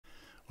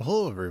Well,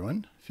 hello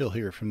everyone, Phil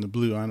here from the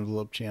Blue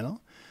Envelope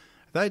channel.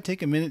 I thought I'd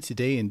take a minute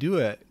today and do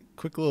a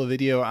quick little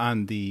video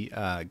on the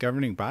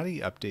governing body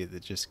update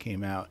that just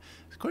came out.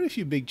 There's quite a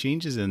few big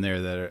changes in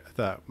there that I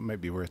thought might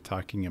be worth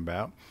talking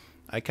about.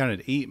 I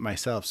counted 8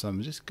 myself, so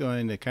I'm just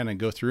going to kind of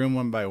go through them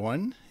one by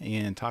one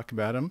and talk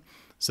about them.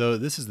 So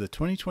this is the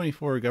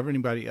 2024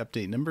 governing body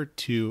update number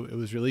 2. It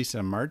was released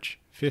on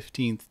March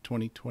 15th,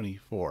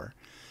 2024.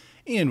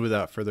 And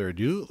without further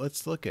ado,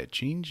 let's look at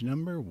change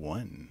number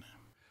 1.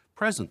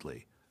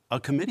 Presently, a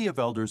committee of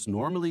elders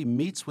normally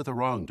meets with a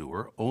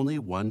wrongdoer only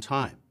one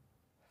time.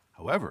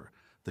 However,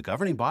 the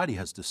governing body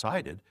has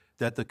decided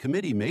that the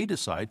committee may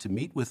decide to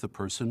meet with the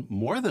person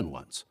more than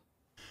once.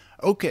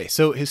 Okay,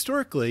 so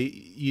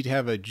historically, you'd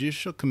have a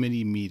judicial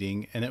committee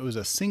meeting, and it was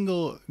a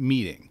single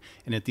meeting.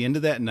 And at the end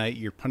of that night,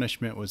 your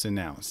punishment was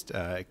announced.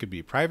 It could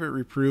be private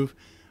reproof,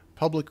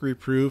 public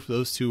reproof,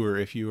 those two were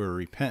if you were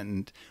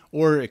repentant,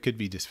 or it could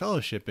be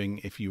disfellowshipping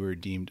if you were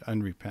deemed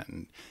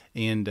unrepentant.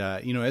 And,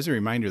 as a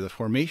reminder, the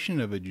formation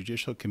of a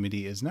judicial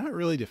committee is not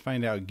really to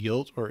find out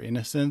guilt or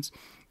innocence.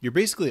 You're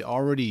basically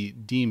already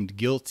deemed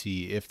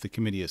guilty if the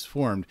committee is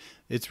formed.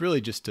 It's really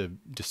just to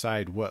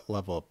decide what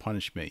level of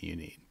punishment you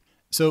need.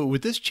 So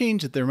with this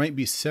change that there might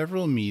be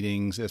several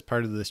meetings as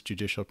part of this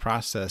judicial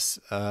process,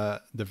 the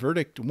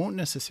verdict won't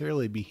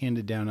necessarily be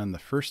handed down on the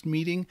first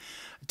meeting.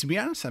 To be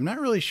honest, I'm not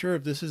really sure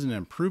if this is an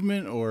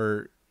improvement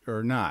or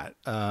not.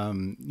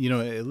 It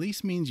at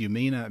least means you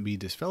may not be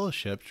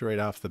disfellowshipped right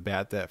off the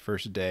bat that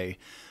first day.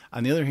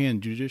 On the other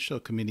hand, judicial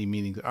committee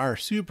meetings are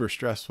super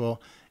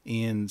stressful,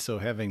 and so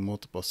having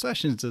multiple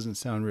sessions doesn't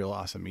sound real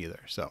awesome either.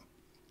 So,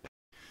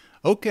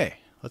 okay,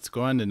 let's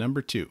go on to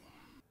number 2.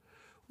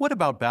 What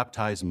about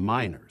baptized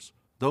minors,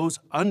 those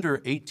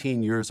under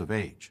 18 years of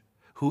age,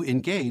 who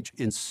engage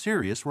in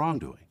serious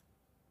wrongdoing?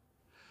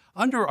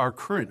 Under our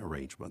current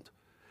arrangement,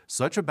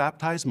 such a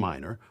baptized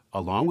minor,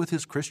 along with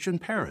his Christian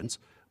parents,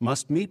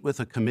 must meet with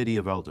a committee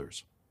of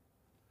elders.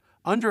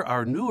 Under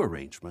our new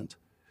arrangement,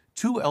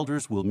 2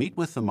 elders will meet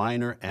with the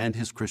minor and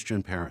his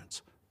Christian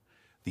parents.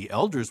 The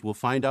elders will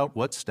find out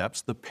what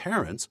steps the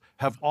parents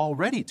have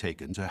already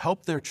taken to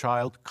help their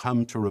child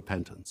come to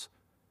repentance.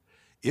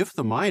 If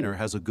the minor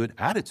has a good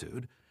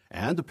attitude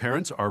and the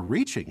parents are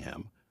reaching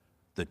him,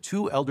 the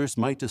 2 elders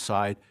might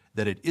decide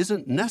that it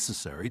isn't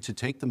necessary to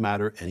take the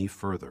matter any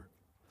further.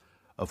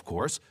 Of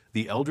course,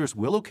 the elders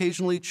will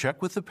occasionally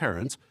check with the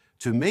parents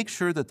to make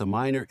sure that the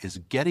minor is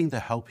getting the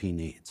help he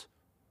needs.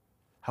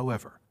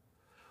 However,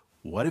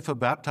 what if a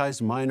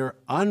baptized minor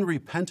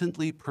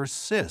unrepentantly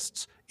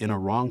persists in a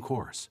wrong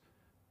course?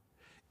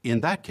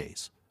 In that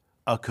case,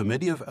 a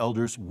committee of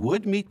elders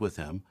would meet with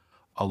him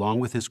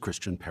along with his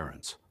Christian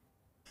parents.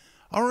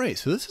 All right,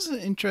 so this is an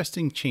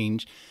interesting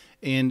change,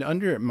 and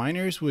under it,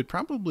 minors would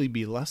probably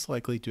be less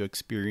likely to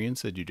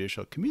experience a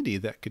judicial committee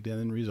that could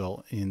then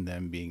result in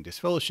them being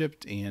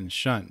disfellowshipped and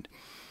shunned.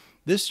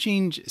 This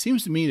change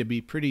seems to me to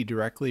be pretty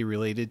directly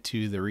related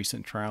to the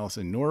recent trials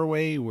in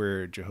Norway,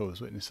 where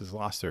Jehovah's Witnesses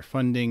lost their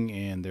funding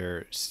and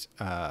their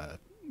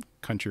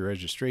country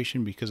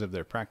registration because of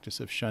their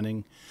practice of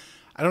shunning.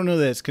 I don't know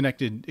that it's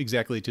connected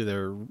exactly to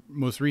their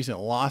most recent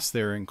loss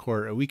there in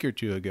court a week or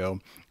 2 ago,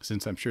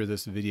 since I'm sure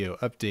this video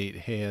update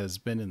has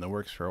been in the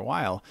works for a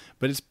while,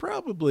 but it's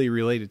probably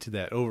related to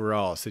that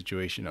overall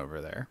situation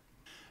over there.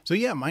 So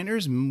yeah,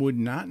 minors would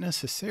not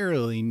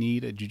necessarily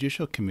need a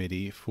judicial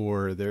committee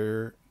for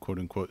their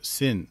quote-unquote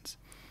sins.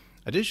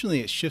 Additionally,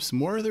 it shifts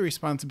more of the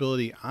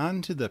responsibility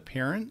onto the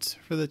parents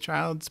for the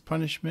child's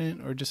punishment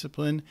or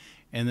discipline,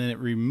 and then it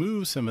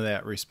removes some of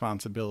that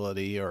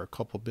responsibility or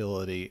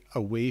culpability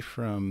away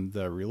from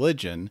the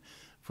religion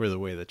for the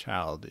way the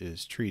child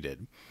is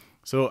treated.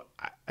 So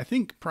I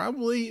think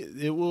probably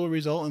it will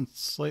result in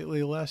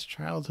slightly less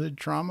childhood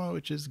trauma,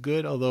 which is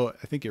good, although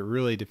I think it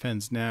really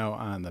depends now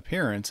on the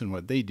parents and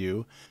what they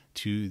do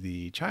to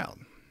the child.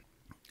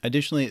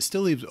 Additionally, it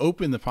still leaves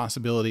open the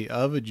possibility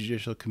of a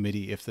judicial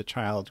committee if the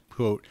child,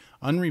 quote,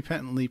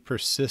 unrepentantly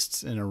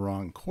persists in a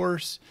wrong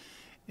course.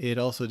 It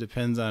also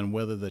depends on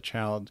whether the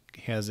child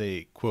has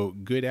a,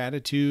 quote, good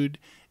attitude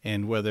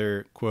and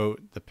whether,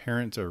 quote, the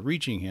parents are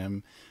reaching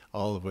him,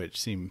 all of which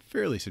seem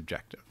fairly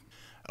subjective.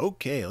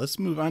 Okay, let's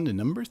move on to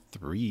number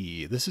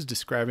 3. This is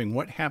describing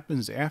what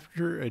happens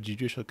after a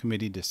judicial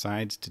committee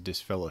decides to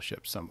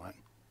disfellowship someone.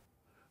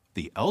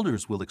 The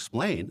elders will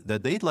explain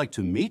that they'd like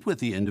to meet with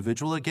the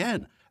individual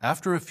again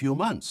after a few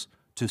months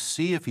to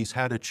see if he's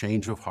had a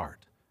change of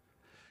heart.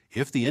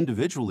 If the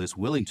individual is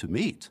willing to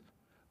meet,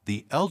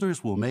 the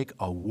elders will make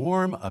a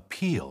warm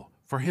appeal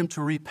for him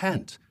to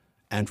repent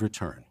and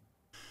return.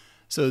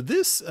 So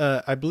this,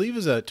 I believe,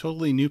 is a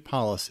totally new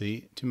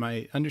policy. To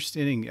my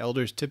understanding,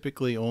 elders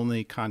typically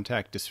only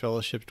contact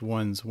disfellowshipped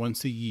ones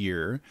once a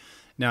year.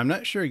 Now, I'm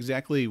not sure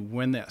exactly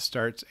when that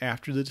starts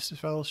after the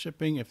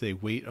disfellowshipping, if they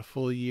wait a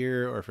full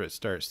year or if it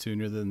starts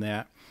sooner than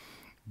that.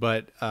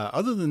 But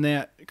other than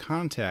that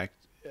contact,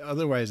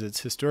 otherwise it's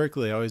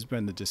historically always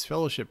been the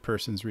disfellowship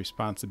person's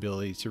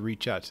responsibility to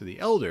reach out to the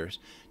elders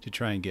to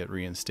try and get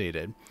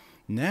reinstated.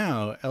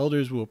 Now,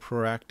 elders will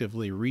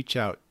proactively reach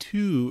out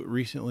to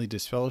recently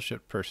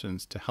disfellowshipped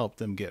persons to help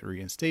them get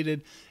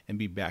reinstated and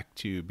be back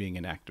to being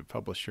an active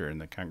publisher in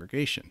the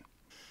congregation.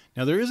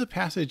 Now, there is a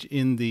passage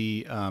in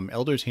the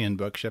Elder's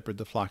Handbook, Shepherd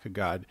the Flock of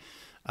God,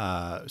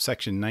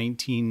 section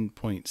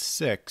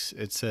 19.6.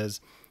 It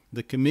says,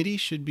 the committee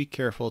should be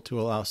careful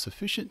to allow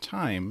sufficient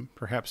time,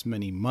 perhaps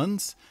many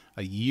months,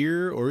 a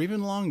year, or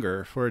even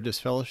longer, for a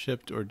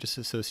disfellowshipped or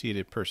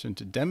disassociated person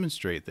to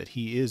demonstrate that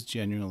he is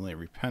genuinely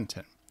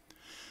repentant.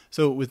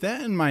 So with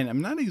that in mind,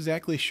 I'm not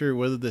exactly sure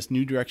whether this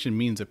new direction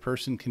means a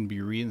person can be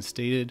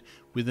reinstated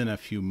within a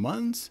few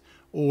months,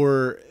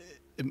 or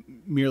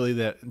merely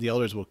that the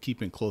elders will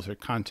keep in closer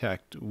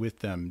contact with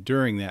them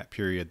during that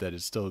period that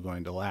is still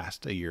going to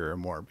last a year or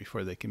more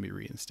before they can be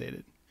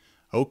reinstated.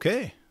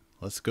 Okay,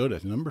 let's go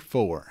to number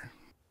 4.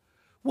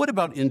 What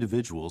about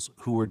individuals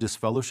who were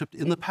disfellowshipped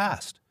in the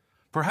past,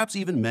 perhaps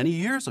even many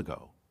years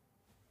ago?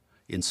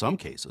 In some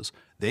cases,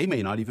 they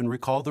may not even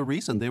recall the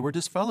reason they were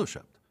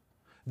disfellowshipped.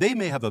 They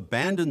may have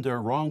abandoned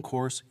their wrong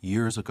course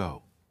years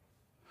ago.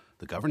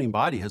 The governing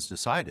body has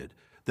decided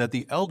that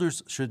the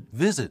elders should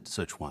visit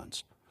such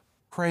ones,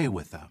 pray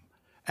with them,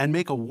 and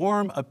make a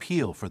warm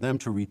appeal for them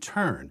to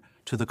return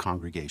to the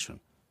congregation.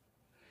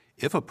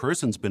 If a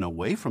person's been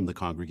away from the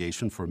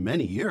congregation for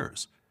many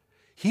years,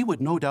 he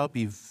would no doubt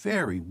be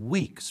very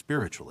weak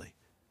spiritually.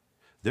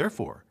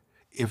 Therefore,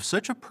 if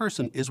such a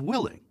person is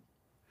willing,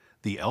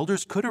 the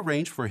elders could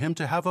arrange for him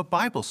to have a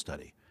Bible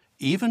study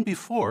even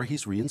before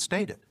he's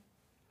reinstated.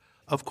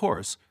 Of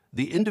course,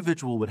 the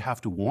individual would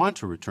have to want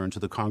to return to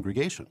the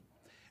congregation,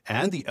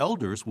 and the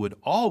elders would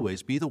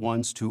always be the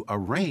ones to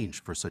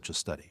arrange for such a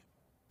study.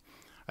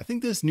 I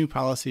think this new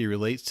policy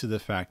relates to the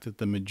fact that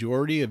the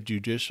majority of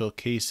judicial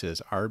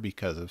cases are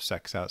because of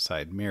sex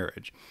outside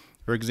marriage.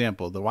 For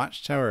example, the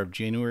Watchtower of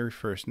January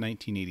 1st,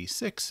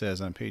 1986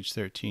 says on page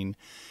 13,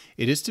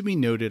 it is to be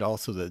noted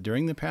also that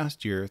during the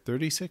past year,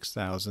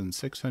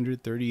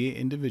 36,638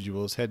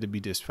 individuals had to be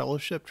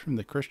disfellowshipped from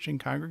the Christian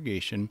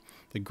congregation,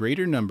 the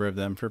greater number of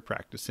them for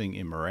practicing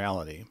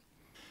immorality.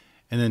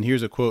 And then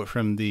here's a quote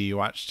from the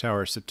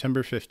Watchtower,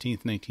 September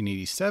 15th,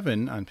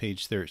 1987 on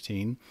page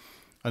 13.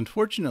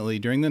 Unfortunately,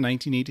 during the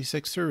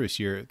 1986 service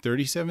year,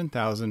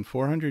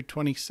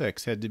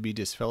 37,426 had to be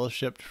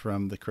disfellowshipped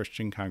from the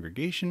Christian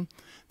congregation,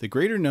 the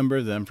greater number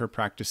of them for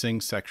practicing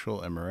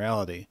sexual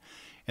immorality.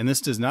 And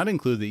this does not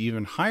include the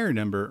even higher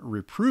number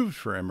reproved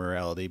for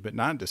immorality but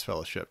not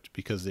disfellowshipped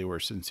because they were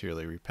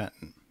sincerely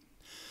repentant.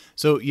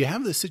 So you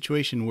have this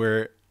situation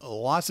where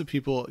lots of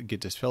people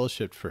get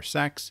disfellowshipped for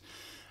sex,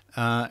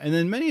 and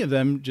then many of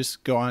them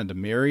just go on to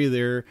marry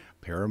their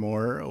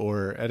paramour,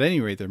 or at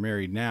any rate, they're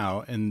married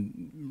now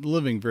and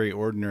living very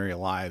ordinary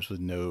lives with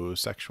no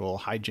sexual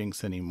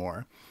hijinks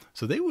anymore.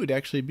 So they would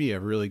actually be a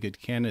really good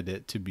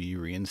candidate to be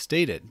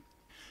reinstated.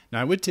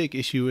 Now, I would take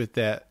issue with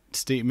that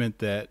statement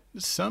that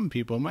some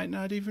people might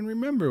not even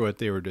remember what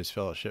they were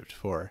disfellowshipped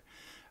for.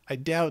 I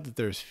doubt that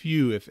there's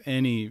few, if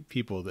any,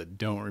 people that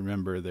don't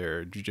remember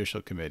their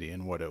judicial committee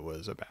and what it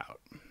was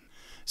about.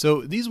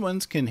 So these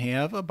ones can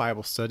have a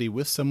Bible study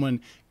with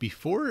someone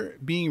before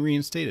being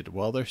reinstated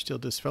while they're still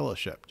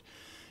disfellowshipped.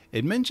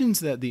 It mentions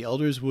that the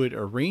elders would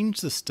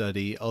arrange the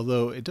study,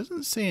 although it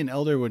doesn't say an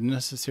elder would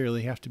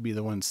necessarily have to be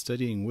the one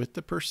studying with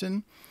the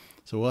person.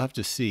 So we'll have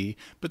to see.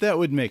 But that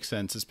would make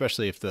sense,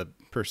 especially if the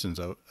person's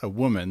a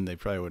woman. They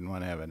probably wouldn't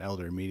want to have an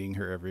elder meeting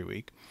her every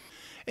week.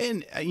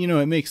 And,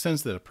 it makes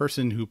sense that a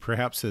person who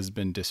perhaps has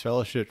been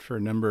disfellowshipped for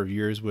a number of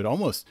years would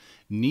almost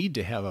need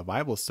to have a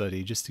Bible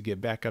study just to get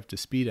back up to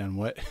speed on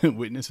what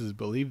witnesses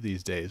believe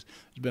these days.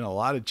 There's been a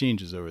lot of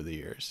changes over the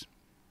years.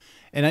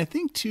 And I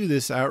think, too,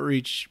 this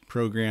outreach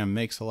program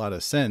makes a lot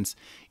of sense.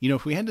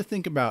 If we had to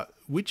think about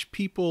which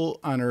people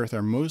on earth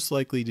are most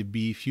likely to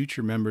be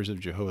future members of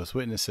Jehovah's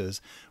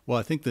Witnesses, well,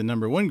 I think the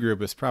number one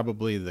group is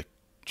probably the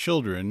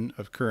children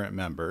of current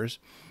members.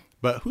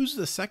 But who's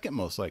the second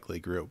most likely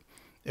group?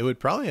 It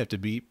would probably have to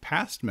be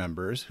past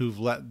members who've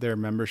let their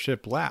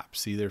membership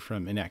lapse, either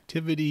from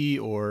inactivity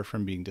or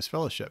from being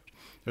disfellowshipped.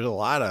 There's a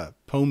lot of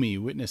POMI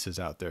witnesses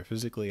out there,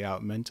 physically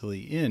out,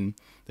 mentally in.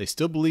 They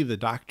still believe the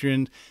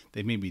doctrine.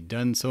 They may be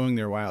done sowing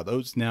their wild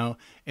oats now,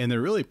 and they're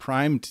really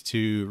primed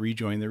to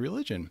rejoin their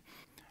religion.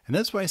 And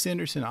that's why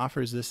Sanderson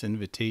offers this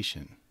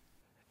invitation.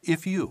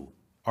 If you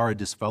are a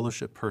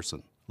disfellowshipped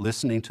person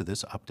listening to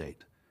this update,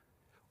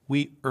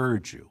 we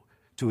urge you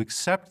to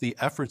accept the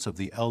efforts of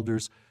the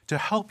elders to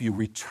help you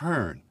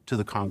return to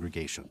the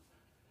congregation.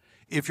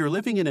 If you're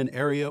living in an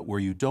area where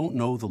you don't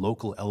know the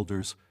local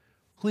elders,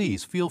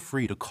 please feel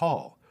free to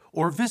call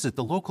or visit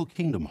the local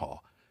Kingdom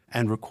Hall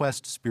and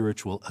request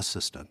spiritual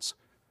assistance.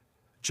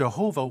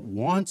 Jehovah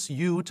wants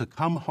you to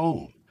come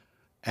home,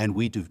 and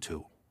we do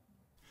too.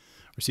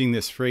 We're seeing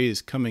this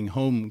phrase coming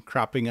home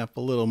cropping up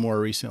a little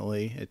more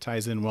recently. It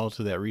ties in well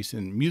to that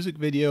recent music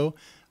video,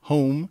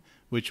 Home,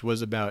 which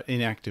was about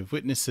inactive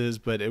witnesses,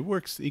 but it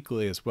works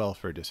equally as well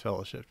for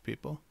disfellowshipped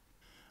people.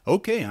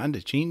 Okay, on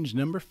to change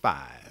number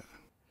 5.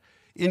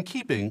 In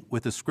keeping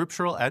with the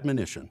scriptural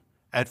admonition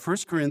at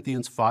 1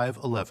 Corinthians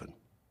 5:11,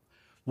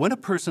 When a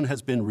person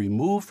has been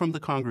removed from the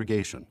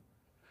congregation,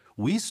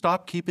 we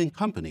stop keeping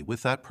company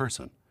with that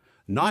person,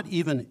 not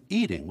even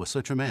eating with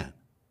such a man.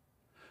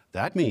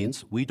 That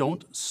means we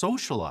don't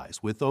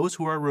socialize with those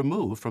who are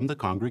removed from the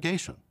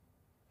congregation.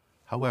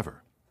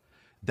 However,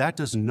 that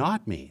does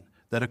not mean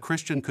that a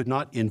Christian could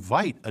not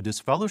invite a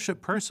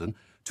disfellowshipped person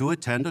to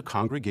attend a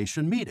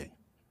congregation meeting.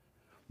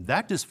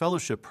 That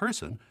disfellowshipped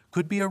person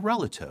could be a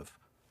relative,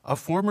 a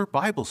former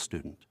Bible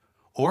student,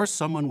 or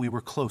someone we were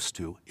close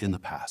to in the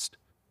past.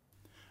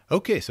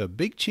 Okay, so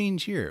big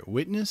change here.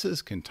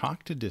 Witnesses can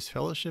talk to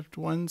disfellowshipped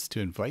ones to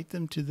invite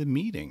them to the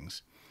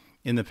meetings.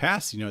 In the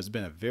past, it's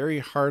been a very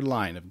hard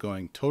line of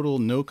going total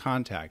no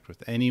contact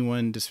with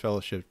anyone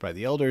disfellowshipped by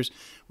the elders,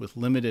 with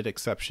limited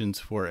exceptions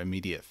for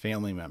immediate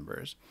family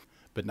members.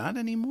 But not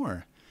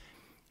anymore.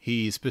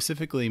 He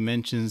specifically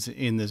mentions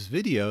in this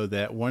video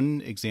that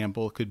one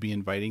example could be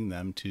inviting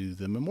them to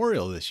the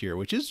memorial this year,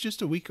 which is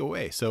just a week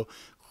away. So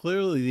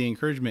clearly the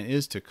encouragement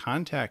is to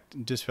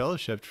contact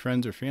disfellowshipped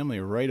friends or family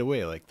right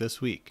away, like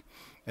this week.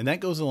 And that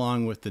goes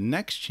along with the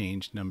next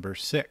change, number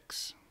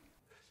 6.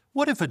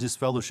 What if a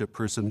disfellowshipped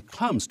person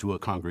comes to a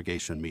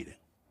congregation meeting?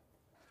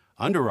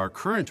 Under our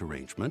current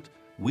arrangement,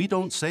 we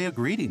don't say a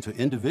greeting to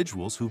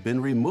individuals who've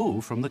been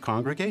removed from the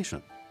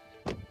congregation.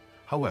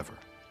 However,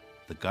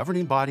 the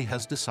governing body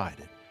has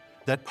decided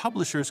that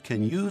publishers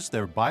can use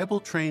their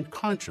Bible-trained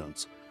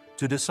conscience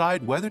to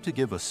decide whether to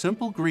give a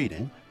simple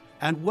greeting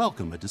and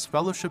welcome a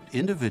disfellowshipped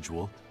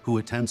individual who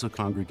attends a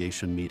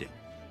congregation meeting.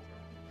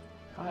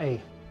 Hi.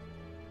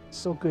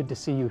 So good to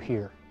see you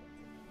here.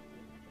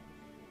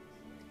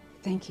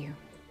 Thank you.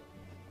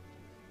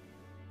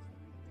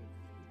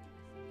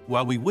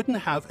 While we wouldn't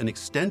have an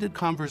extended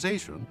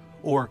conversation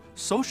or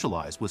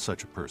socialize with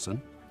such a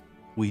person,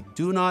 we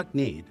do not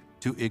need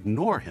to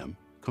ignore him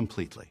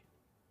completely.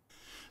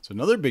 So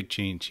another big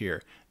change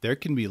here. There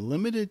can be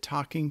limited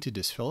talking to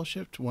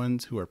disfellowshipped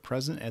ones who are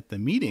present at the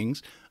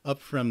meetings, up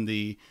from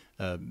the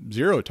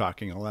 0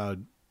 talking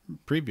allowed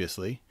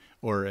previously,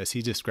 or as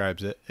he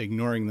describes it,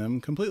 ignoring them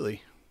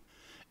completely.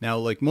 Now,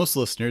 like most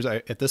listeners,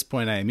 at this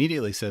point I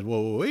immediately said,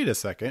 well, wait a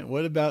second,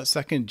 what about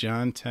 2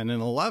 John 10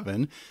 and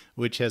 11,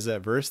 which has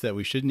that verse that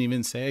we shouldn't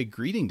even say a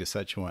greeting to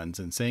such ones,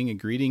 and saying a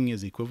greeting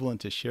is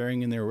equivalent to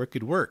sharing in their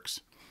wicked works.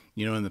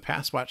 In the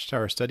past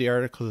Watchtower study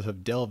articles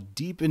have delved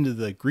deep into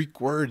the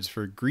Greek words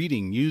for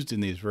greeting used in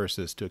these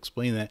verses to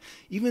explain that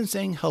even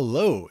saying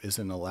hello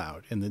isn't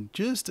allowed, and that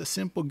just a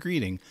simple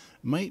greeting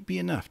might be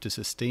enough to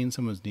sustain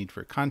someone's need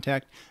for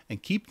contact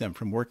and keep them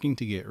from working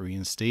to get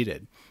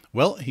reinstated.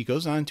 Well, he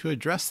goes on to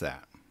address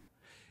that.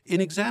 In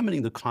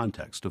examining the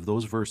context of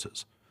those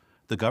verses,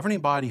 the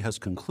governing body has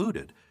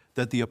concluded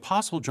that the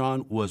Apostle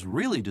John was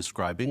really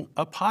describing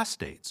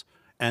apostates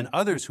and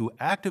others who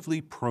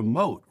actively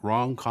promote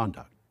wrong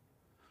conduct.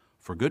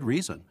 For good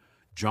reason,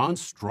 John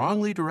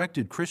strongly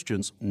directed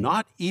Christians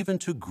not even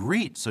to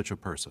greet such a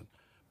person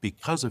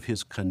because of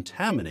his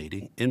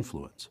contaminating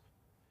influence.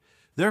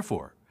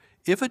 Therefore,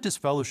 if a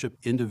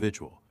disfellowshipped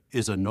individual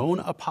is a known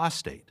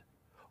apostate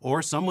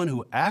or someone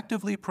who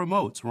actively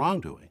promotes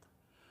wrongdoing,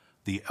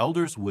 the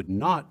elders would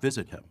not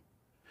visit him.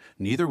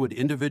 Neither would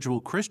individual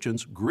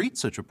Christians greet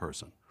such a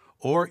person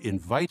or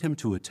invite him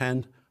to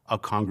attend a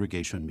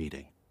congregation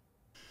meeting.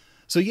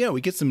 So yeah,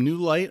 we get some new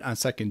light on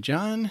 2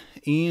 John,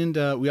 and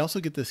we also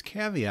get this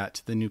caveat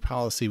to the new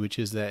policy, which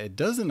is that it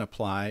doesn't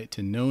apply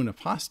to known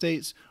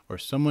apostates or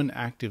someone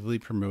actively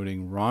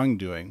promoting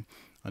wrongdoing.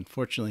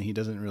 Unfortunately, he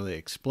doesn't really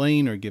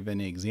explain or give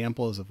any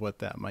examples of what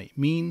that might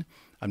mean.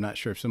 I'm not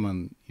sure if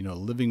someone,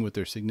 living with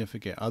their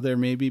significant other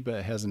maybe,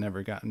 but hasn't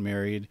ever gotten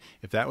married,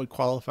 if that would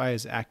qualify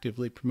as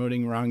actively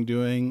promoting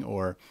wrongdoing,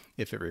 or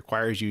if it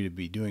requires you to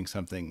be doing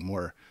something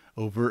more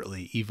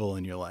overtly evil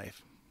in your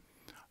life.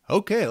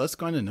 Okay, let's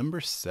go on to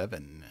number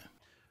 7.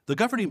 The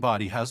governing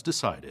body has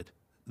decided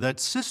that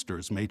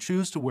sisters may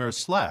choose to wear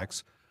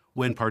slacks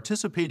when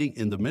participating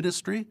in the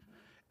ministry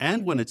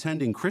and when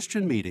attending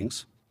Christian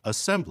meetings,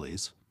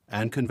 assemblies,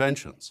 and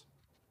conventions.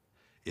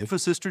 If a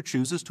sister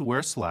chooses to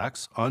wear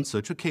slacks on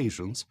such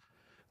occasions,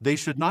 they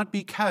should not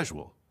be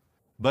casual,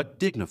 but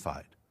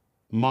dignified,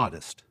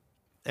 modest,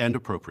 and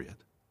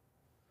appropriate.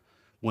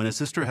 When a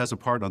sister has a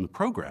part on the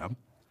program,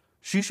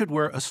 she should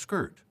wear a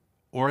skirt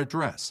or a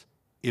dress,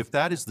 if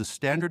that is the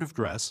standard of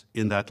dress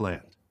in that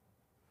land.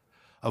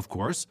 Of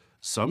course,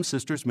 some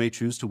sisters may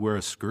choose to wear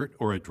a skirt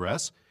or a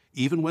dress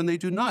even when they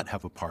do not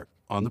have a part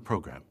on the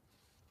program.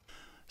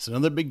 So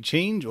another big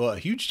change, well, a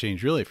huge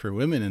change really for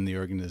women in the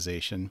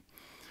organization.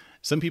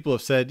 Some people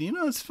have said,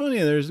 it's funny,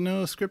 there's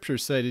no scripture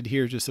cited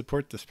here to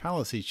support this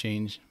policy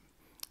change.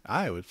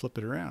 I would flip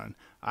it around.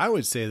 I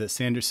would say that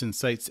Sanderson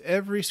cites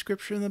every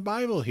scripture in the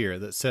Bible here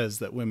that says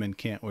that women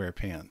can't wear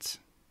pants.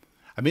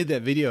 I made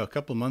that video a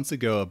couple months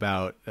ago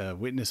about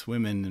witness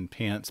women in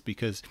pants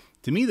because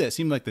to me that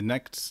seemed like the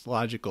next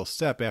logical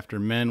step after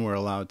men were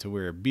allowed to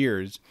wear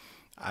beards.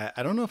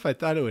 I don't know if I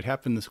thought it would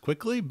happen this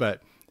quickly,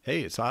 but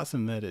hey, it's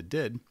awesome that it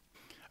did.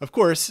 Of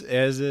course,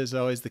 as is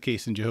always the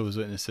case in Jehovah's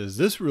Witnesses,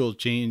 this rule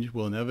change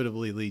will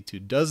inevitably lead to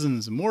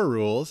dozens more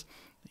rules,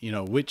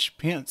 which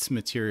pants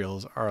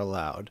materials are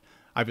allowed.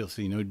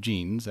 Obviously, no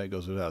jeans. That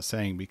goes without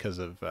saying because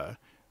of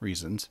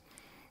reasons.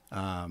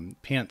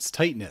 Pants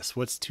tightness.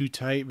 What's too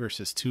tight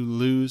versus too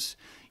loose?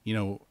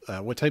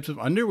 What types of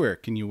underwear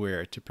can you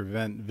wear to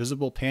prevent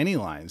visible panty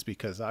lines?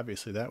 Because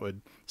obviously that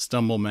would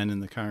stumble men in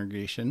the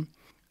congregation.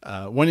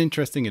 One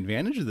interesting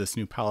advantage of this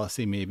new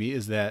policy maybe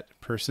is that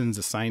persons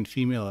assigned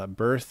female at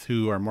birth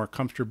who are more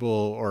comfortable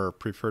or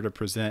prefer to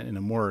present in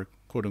a more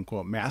quote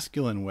unquote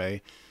masculine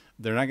way,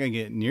 they're not going to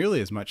get nearly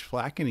as much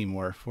flack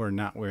anymore for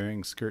not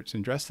wearing skirts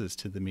and dresses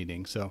to the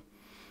meeting. So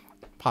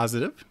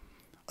positive.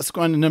 Let's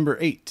go on to number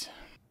 8.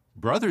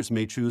 Brothers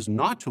may choose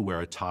not to wear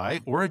a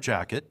tie or a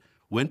jacket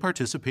when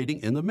participating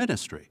in the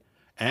ministry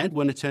and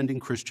when attending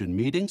Christian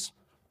meetings,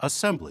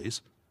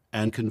 assemblies,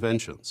 and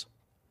conventions.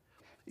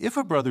 If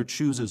a brother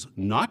chooses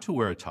not to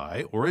wear a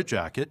tie or a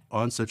jacket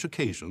on such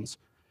occasions,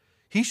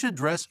 he should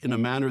dress in a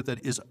manner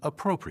that is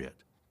appropriate,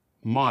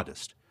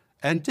 modest,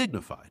 and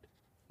dignified,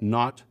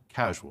 not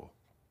casual.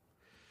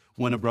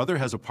 When a brother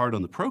has a part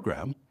on the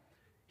program,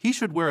 he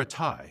should wear a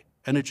tie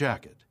and a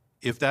jacket,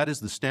 if that is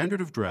the standard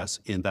of dress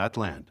in that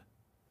land.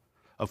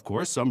 Of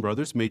course, some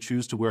brothers may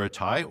choose to wear a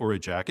tie or a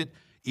jacket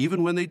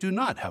even when they do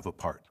not have a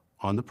part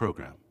on the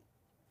program.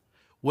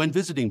 When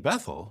visiting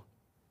Bethel,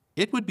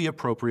 it would be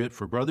appropriate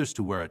for brothers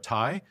to wear a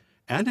tie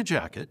and a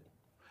jacket,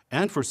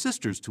 and for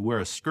sisters to wear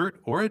a skirt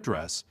or a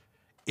dress,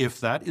 if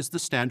that is the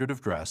standard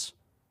of dress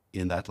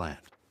in that land.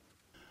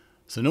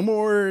 So no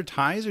more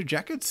ties or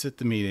jackets at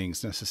the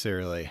meetings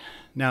necessarily.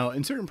 Now,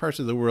 in certain parts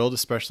of the world,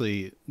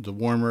 especially the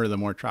warmer, the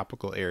more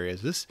tropical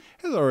areas, this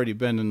has already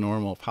been a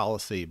normal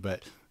policy,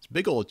 but it's a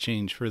big old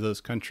change for those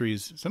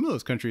countries, some of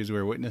those countries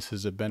where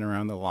witnesses have been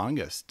around the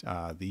longest,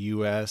 the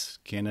US,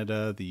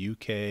 Canada, the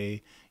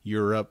UK,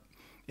 Europe.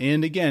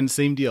 And again,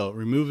 same deal.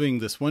 Removing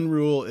this one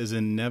rule is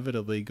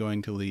inevitably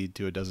going to lead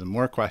to a dozen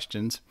more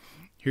questions.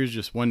 Here's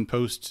just one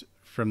post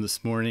from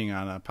this morning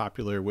on a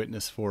popular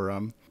witness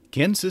forum.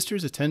 Can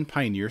sisters attend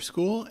Pioneer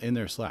School in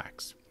their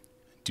slacks?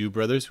 Do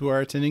brothers who are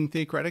attending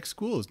theocratic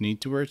schools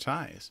need to wear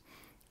ties?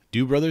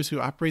 Do brothers who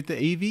operate the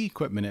AV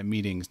equipment at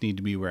meetings need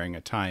to be wearing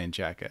a tie and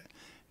jacket?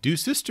 Do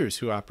sisters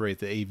who operate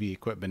the AV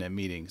equipment at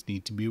meetings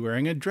need to be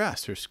wearing a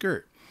dress or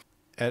skirt?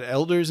 At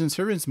elders and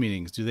servants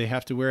meetings, do they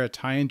have to wear a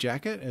tie and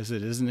jacket as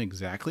it isn't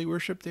exactly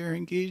worship they're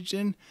engaged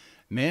in?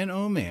 Man,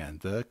 oh man,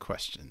 the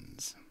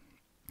questions.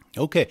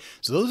 Okay,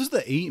 so those are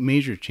the 8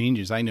 major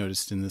changes I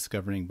noticed in this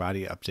governing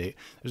body update.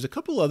 There's a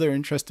couple other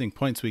interesting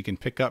points we can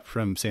pick up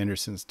from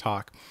Sanderson's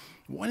talk.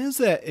 One is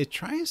that it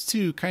tries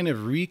to kind of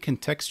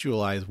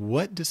recontextualize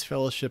what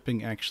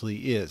disfellowshipping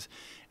actually is.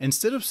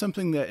 Instead of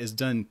something that is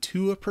done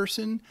to a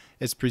person,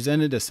 it's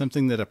presented as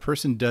something that a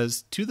person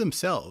does to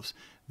themselves.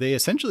 They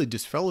essentially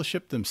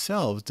disfellowship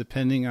themselves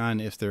depending on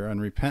if they're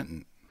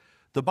unrepentant.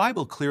 The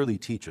Bible clearly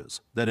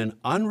teaches that an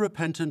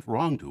unrepentant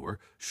wrongdoer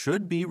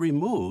should be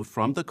removed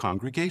from the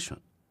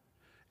congregation.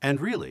 And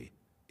really,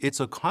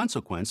 it's a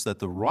consequence that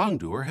the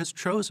wrongdoer has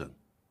chosen.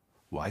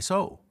 Why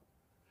so?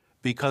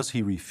 Because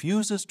he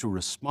refuses to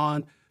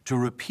respond to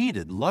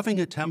repeated loving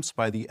attempts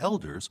by the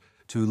elders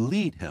to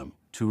lead him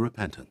to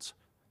repentance.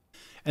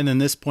 And then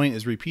this point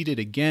is repeated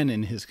again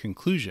in his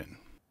conclusion.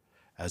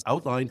 As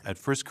outlined at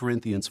 1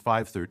 Corinthians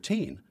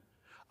 5:13,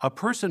 a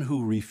person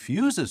who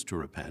refuses to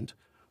repent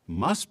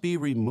must be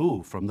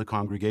removed from the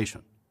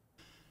congregation.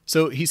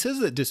 So he says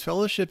that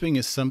disfellowshipping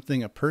is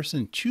something a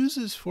person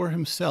chooses for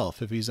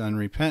himself if he's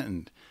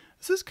unrepentant.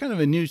 This is kind of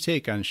a new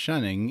take on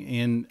shunning,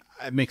 and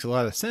it makes a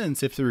lot of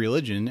sense if the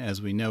religion,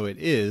 as we know it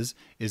is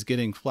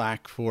getting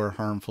flack for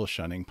harmful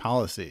shunning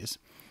policies.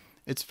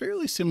 It's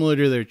fairly similar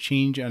to their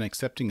change on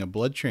accepting a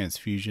blood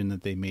transfusion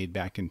that they made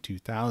back in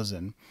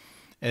 2000.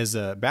 As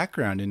a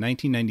background, in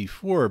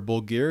 1994,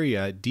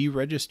 Bulgaria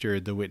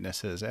deregistered the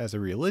witnesses as a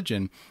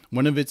religion.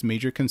 One of its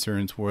major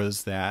concerns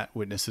was that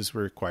witnesses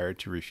were required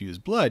to refuse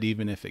blood,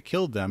 even if it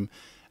killed them,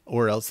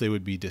 or else they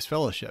would be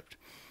disfellowshipped.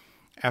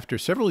 After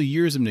several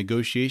years of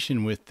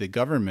negotiation with the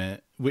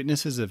government,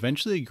 witnesses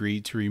eventually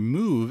agreed to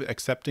remove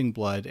accepting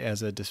blood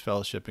as a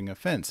disfellowshipping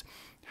offense.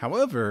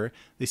 However,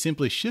 they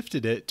simply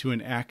shifted it to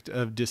an act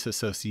of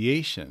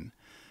disassociation.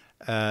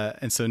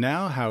 And so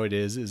now how it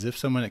is if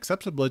someone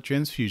accepts a blood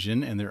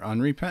transfusion and they're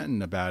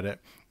unrepentant about it,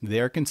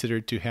 they are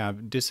considered to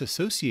have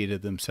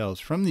disassociated themselves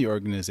from the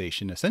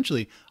organization,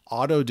 essentially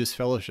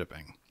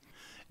auto-disfellowshipping.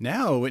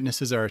 Now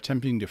witnesses are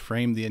attempting to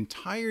frame the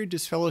entire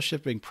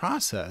disfellowshipping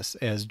process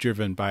as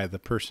driven by the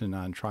person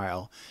on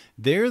trial.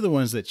 They're the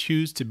ones that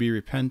choose to be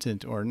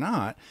repentant or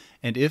not,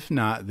 and if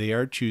not, they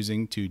are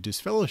choosing to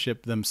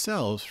disfellowship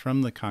themselves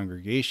from the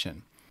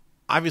congregation.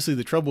 Obviously,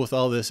 the trouble with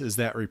all this is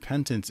that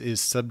repentance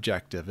is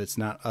subjective. It's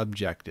not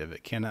objective.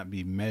 It cannot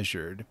be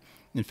measured.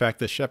 In fact,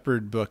 the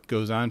Shepherd book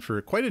goes on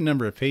for quite a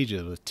number of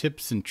pages with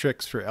tips and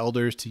tricks for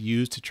elders to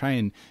use to try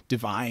and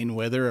divine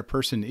whether a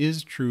person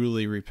is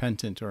truly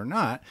repentant or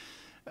not.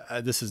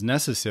 This is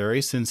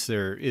necessary since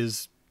there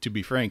is, to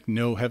be frank,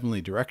 no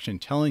heavenly direction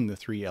telling the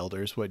 3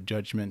 elders what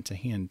judgment to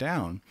hand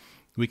down.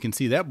 We can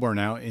see that borne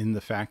out in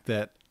the fact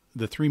that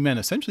the three men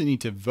essentially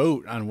need to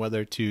vote on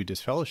whether to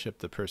disfellowship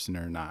the person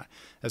or not.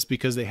 That's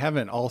because they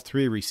haven't all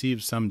three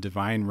received some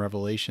divine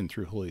revelation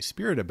through Holy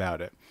Spirit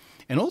about it.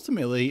 And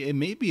ultimately, it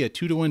may be a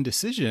 2-to-1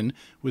 decision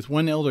with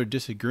one elder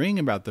disagreeing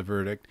about the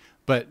verdict,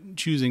 but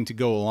choosing to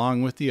go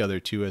along with the other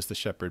two as the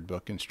Shepherd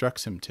Book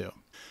instructs him to.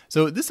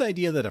 So this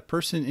idea that a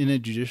person in a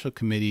judicial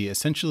committee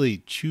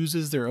essentially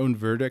chooses their own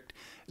verdict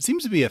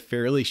seems to be a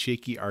fairly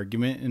shaky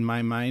argument in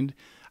my mind.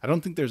 I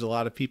don't think there's a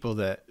lot of people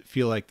that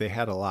feel like they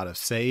had a lot of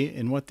say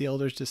in what the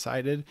elders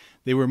decided.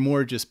 They were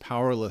more just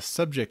powerless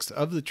subjects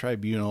of the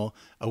tribunal,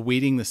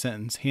 awaiting the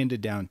sentence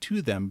handed down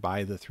to them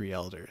by the three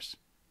elders.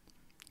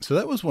 So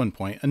that was one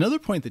point. Another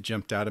point that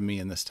jumped out at me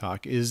in this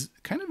talk is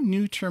kind of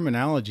new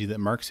terminology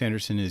that Mark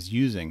Sanderson is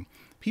using.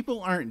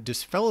 People aren't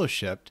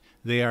disfellowshipped,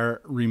 they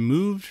are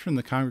removed from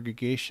the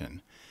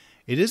congregation.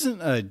 It isn't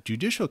a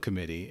judicial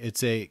committee,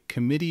 it's a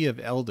committee of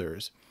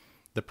elders.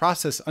 The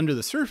process under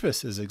the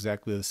surface is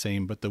exactly the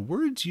same, but the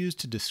words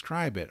used to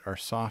describe it are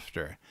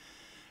softer.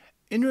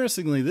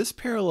 Interestingly, this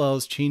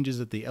parallels changes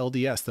that the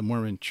LDS, the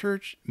Mormon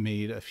Church,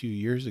 made a few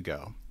years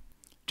ago.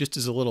 Just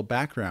as a little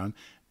background,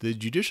 the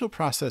judicial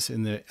process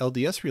in the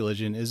LDS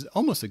religion is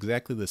almost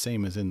exactly the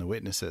same as in the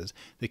Witnesses.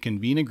 They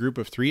convene a group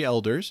of 3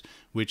 elders,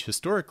 which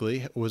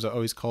historically was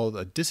always called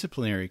a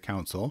disciplinary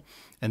council,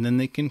 and then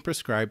they can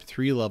prescribe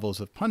 3 levels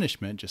of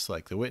punishment, just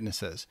like the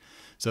Witnesses.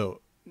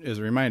 So, as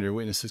a reminder,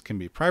 witnesses can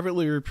be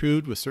privately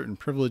reproved with certain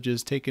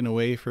privileges taken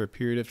away for a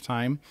period of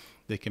time.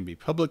 They can be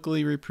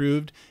publicly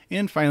reproved,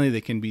 and finally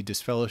they can be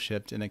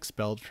disfellowshipped and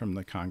expelled from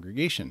the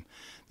congregation.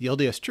 The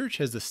LDS Church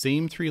has the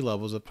same 3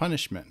 levels of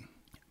punishment.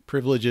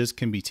 Privileges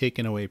can be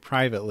taken away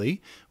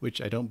privately,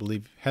 which I don't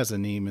believe has a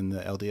name in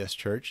the LDS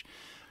Church.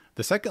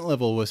 The second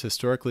level was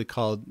historically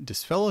called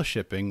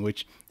disfellowshipping,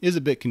 which is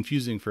a bit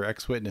confusing for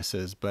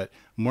ex-witnesses, but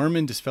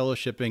Mormon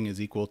disfellowshipping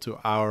is equal to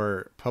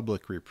our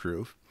public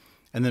reproof.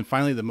 And then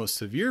finally, the most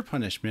severe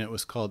punishment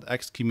was called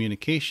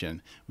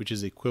excommunication, which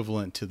is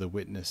equivalent to the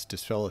witness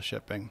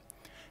disfellowshipping.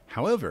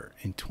 However,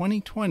 in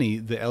 2020,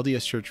 the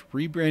LDS Church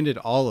rebranded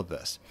all of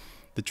this.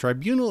 The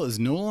tribunal is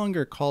no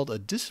longer called a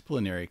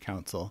disciplinary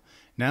council.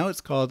 Now it's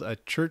called a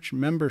church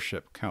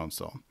membership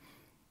council.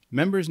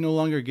 Members no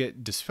longer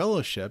get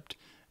disfellowshipped.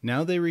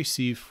 Now they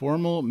receive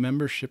formal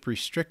membership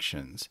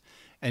restrictions.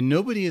 And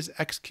nobody is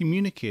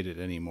excommunicated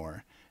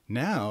anymore.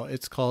 Now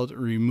it's called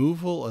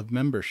removal of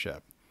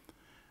membership.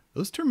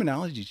 Those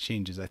terminology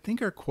changes, I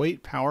think, are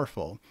quite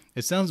powerful.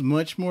 It sounds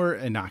much more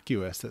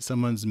innocuous that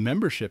someone's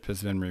membership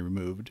has been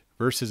removed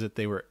versus that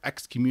they were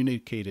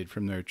excommunicated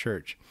from their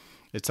church.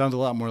 It sounds a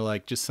lot more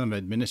like just some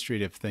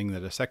administrative thing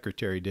that a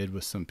secretary did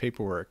with some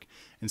paperwork,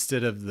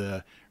 instead of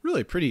the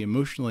really pretty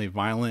emotionally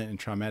violent and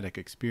traumatic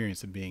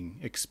experience of being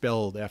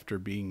expelled after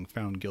being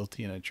found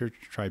guilty in a church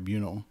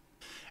tribunal.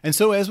 And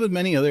so, as with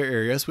many other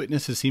areas,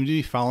 witnesses seem to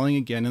be following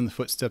again in the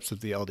footsteps of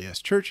the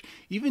LDS Church,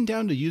 even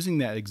down to using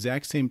that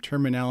exact same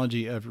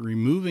terminology of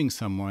removing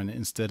someone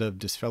instead of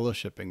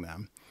disfellowshipping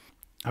them.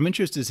 I'm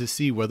interested to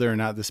see whether or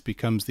not this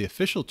becomes the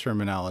official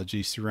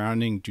terminology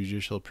surrounding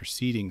judicial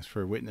proceedings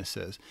for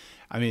witnesses.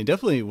 I mean, it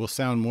definitely will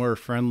sound more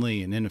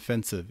friendly and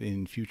inoffensive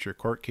in future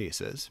court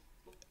cases.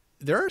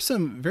 There are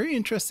some very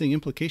interesting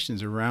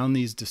implications around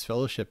these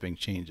disfellowshipping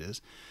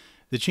changes.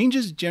 The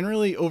changes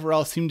generally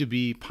overall seem to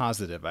be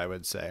positive, I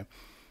would say.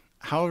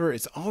 However,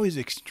 it's always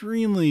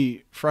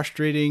extremely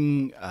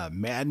frustrating,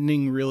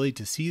 maddening really,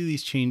 to see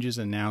these changes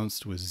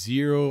announced with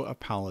 0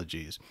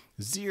 apologies,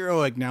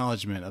 0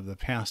 acknowledgement of the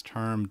past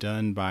harm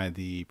done by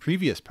the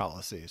previous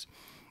policies.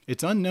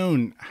 It's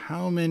unknown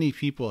how many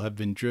people have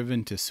been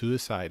driven to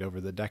suicide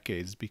over the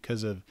decades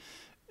because of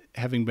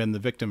having been the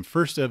victim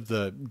first of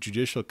the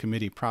judicial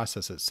committee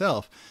process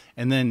itself,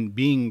 and then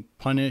being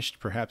punished,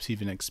 perhaps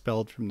even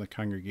expelled from the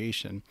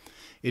congregation.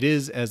 It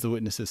is, as the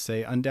witnesses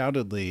say,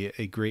 undoubtedly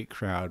a great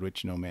crowd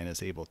which no man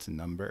is able to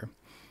number.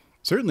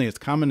 Certainly it's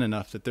common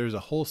enough that there's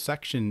a whole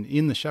section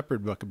in the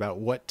Shepherd Book about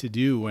what to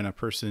do when a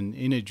person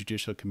in a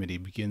judicial committee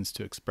begins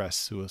to express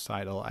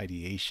suicidal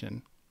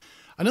ideation.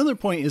 Another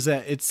point is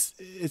that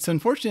it's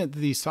unfortunate that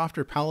these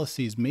softer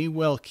policies may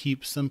well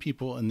keep some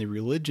people in the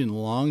religion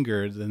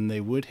longer than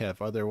they would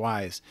have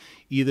otherwise,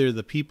 either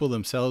the people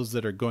themselves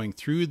that are going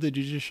through the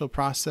judicial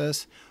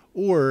process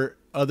or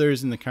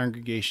others in the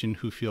congregation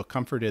who feel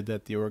comforted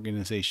that the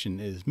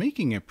organization is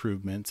making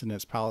improvements in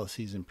its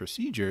policies and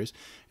procedures,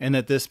 and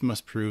that this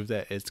must prove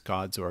that it's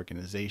God's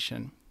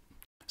organization.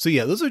 So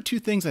yeah, those are 2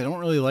 things I don't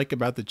really like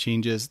about the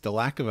changes: the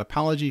lack of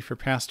apology for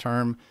past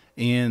harm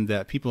and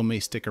that people may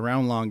stick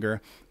around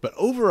longer. But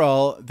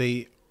overall,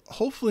 they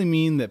hopefully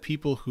mean that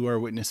people who are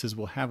witnesses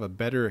will have a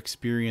better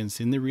experience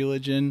in the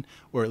religion,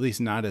 or at least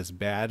not as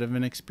bad of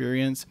an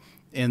experience.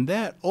 And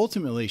that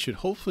ultimately should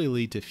hopefully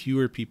lead to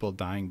fewer people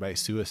dying by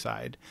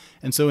suicide.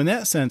 And so in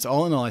that sense,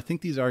 all in all, I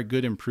think these are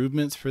good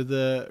improvements for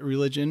the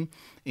religion.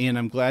 And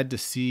I'm glad to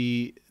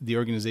see the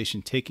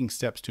organization taking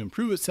steps to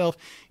improve itself,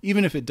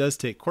 even if it does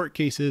take court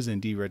cases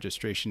and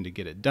deregistration to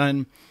get it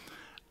done.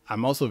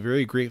 I'm also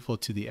very grateful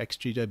to the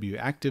XJW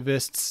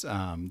activists,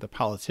 the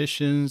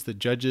politicians, the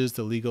judges,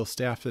 the legal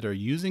staff that are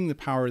using the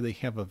power they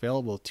have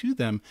available to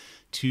them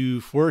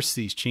to force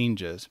these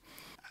changes.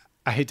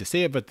 I hate to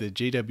say it, but the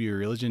JW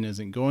religion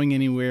isn't going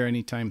anywhere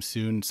anytime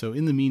soon. So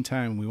in the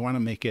meantime, we want to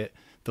make it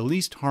the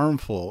least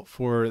harmful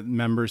for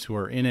members who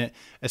are in it,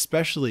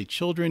 especially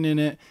children in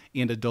it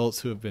and adults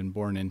who have been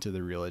born into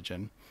the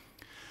religion.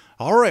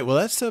 All right, well,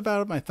 that's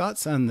about my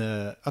thoughts on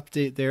the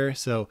update there.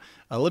 So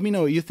let me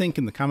know what you think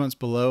in the comments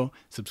below.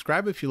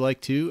 Subscribe if you like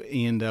to,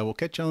 and we'll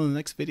catch you on the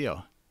next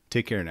video.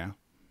 Take care now.